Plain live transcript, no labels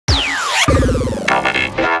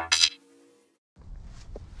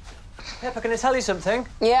Pippa, can I tell you something?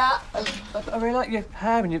 Yeah. I really like your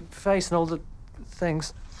hair and your face and all the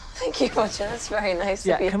things. Thank you, Roger. That's very nice of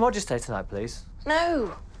you. Yeah, can Roger stay tonight, please?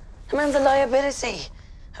 No. The man's a liability.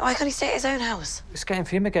 Why can't he stay at his own house? It's getting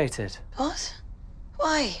fumigated. What?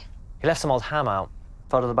 Why? He left some old ham out.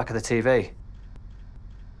 Fell on the back of the TV.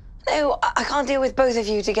 No, I can't deal with both of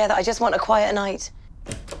you together. I just want a quiet night.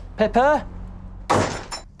 Pippa?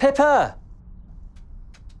 Pippa!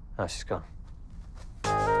 Oh, she's gone.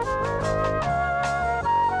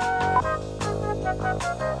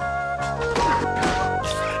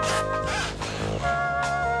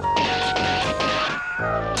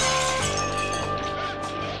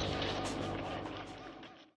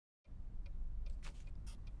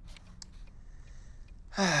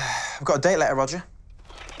 I've got a date later, Roger.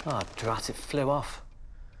 Oh, drat, it flew off.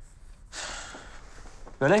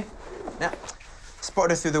 Really? Yeah.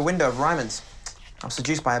 Spotted her through the window of Ryman's. I was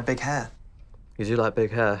seduced by her big hair. You do like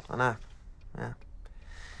big hair? I know. Yeah.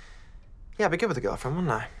 Yeah, I'd be good with a girlfriend,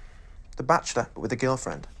 wouldn't I? The Bachelor, but with a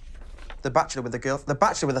girlfriend. The Bachelor with The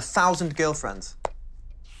Bachelor with 1,000 girlfriends.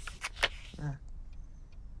 Yeah.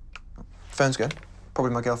 Phone's good.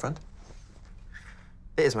 Probably my girlfriend.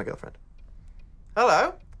 It is my girlfriend.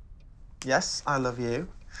 Hello? Yes, I love you.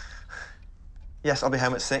 Yes, I'll be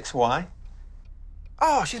home at 6. Why?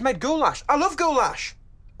 Oh, she's made goulash. I love goulash.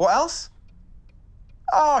 What else?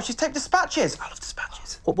 Oh, she's taped dispatches. I love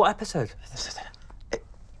dispatches. What episode?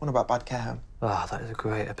 One about bad care home. Oh, that is a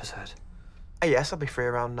great episode. Yes, I'll be free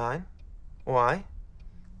around 9. Why?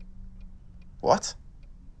 What?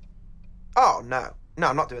 Oh, no. No,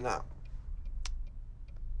 I'm not doing that.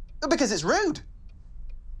 Because it's rude.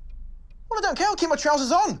 Well, I don't care. I'll keep my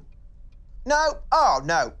trousers on. No. Oh,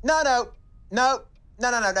 no. No, no. No. No,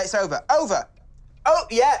 no, no. It's over. Over. Oh,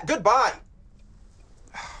 yeah. Goodbye.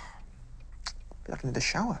 I feel like I need a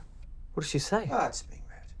shower. What did she say? Oh, it's being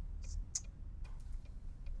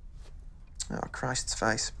rude. Oh, Christ's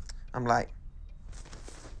face. I'm late.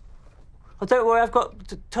 Oh, don't worry. I've got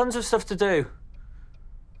tons of stuff to do.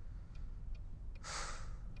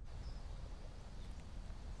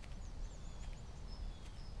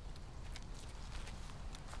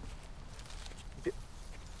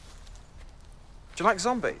 Do you like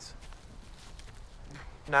zombies?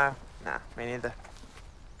 No. Nah, me neither.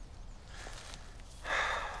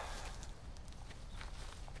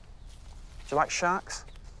 Do you like sharks?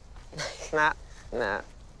 Nah. Nah.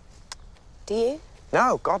 Do you?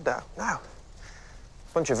 No, God, no. No.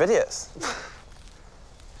 Bunch of idiots.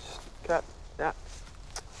 Cut. Yeah.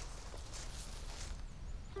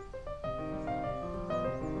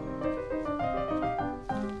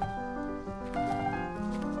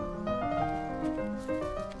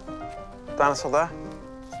 Dinosaur there.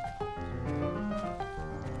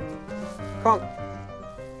 Come on.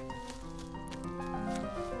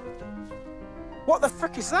 What the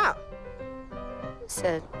frick is that? It's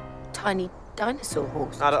a tiny dinosaur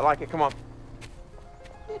horse. I don't like it. Come on.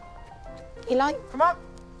 You like? Come on.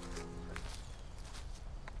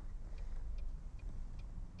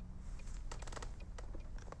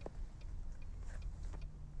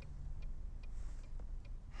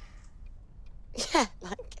 Yeah,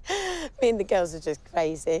 like, me and the girls are just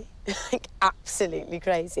crazy. Like, absolutely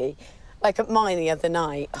crazy. Like, at mine the other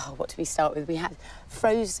night, oh, what did we start with? We had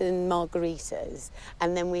frozen margaritas,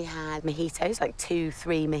 and then we had mojitos, like 2,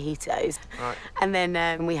 3 mojitos. Right. And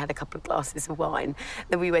then we had a couple of glasses of wine.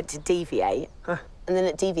 Then we went to Deviate. Huh. And then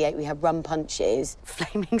at Deviate, we had rum punches,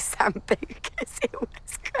 flaming sambucas. It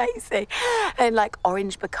was crazy. And, like,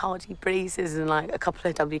 orange Bacardi breezes and, like, a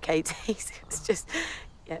couple of WKTs. It was just,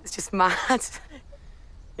 yeah, it was just mad.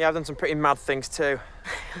 Yeah, I've done some pretty mad things too.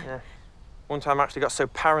 Yeah. One time I actually got so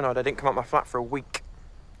paranoid I didn't come out my flat for a week.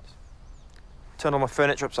 Just turned all my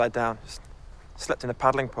furniture upside down. Just slept in a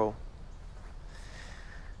paddling pool.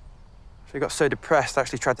 So I got so depressed I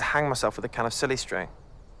actually tried to hang myself with a can of silly string.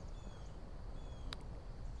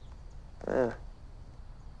 Yeah.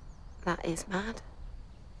 That is mad.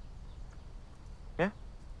 Yeah?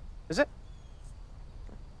 Is it?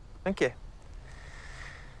 Thank you.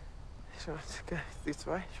 Shall we go this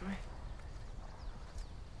way, shall we?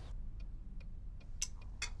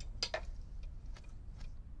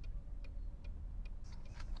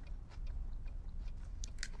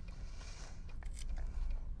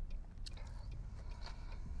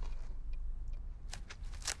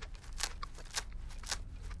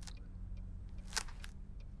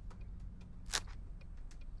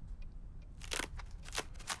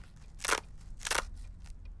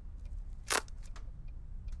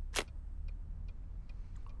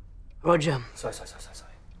 Roger. Sorry.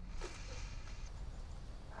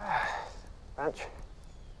 Bench.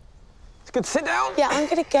 It's good to sit down. Yeah, I'm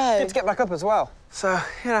gonna go. Good to get back up as well. So,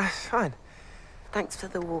 you know, it's fine. Thanks for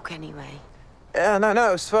the walk anyway. Yeah, no,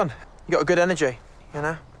 it was fun. You got a good energy, you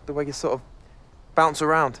know? The way you sort of bounce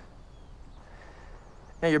around.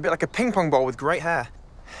 Yeah, you're a bit like a ping pong ball with great hair.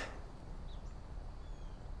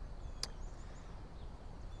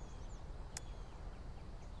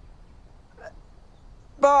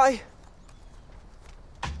 Bye.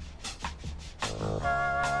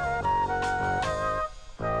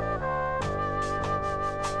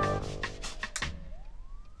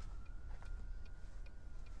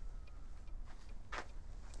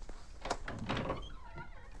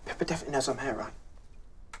 Pippa definitely knows I'm here, right?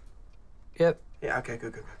 Yep. Yeah, okay,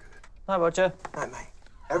 good. Hi, Roger. Right, mate.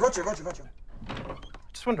 Roger.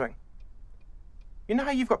 Just wondering. You know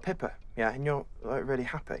how you've got Pippa, yeah, and you're, like, really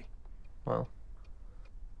happy? Well,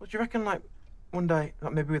 What do you reckon, like, one day,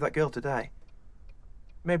 like, maybe with that girl today,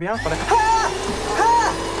 maybe I'll find It's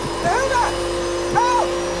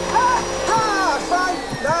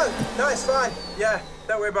fine! No, it's fine. Yeah,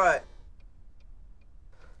 don't worry about it.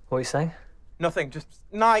 what are you saying? Nothing, just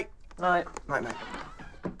night. Night. Night, mate.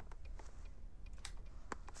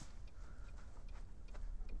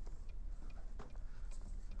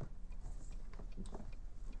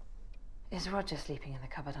 Is Roger sleeping in the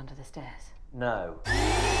cupboard under the stairs? No.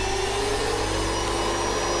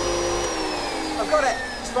 I've got it.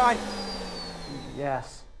 It's fine.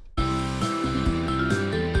 Yes.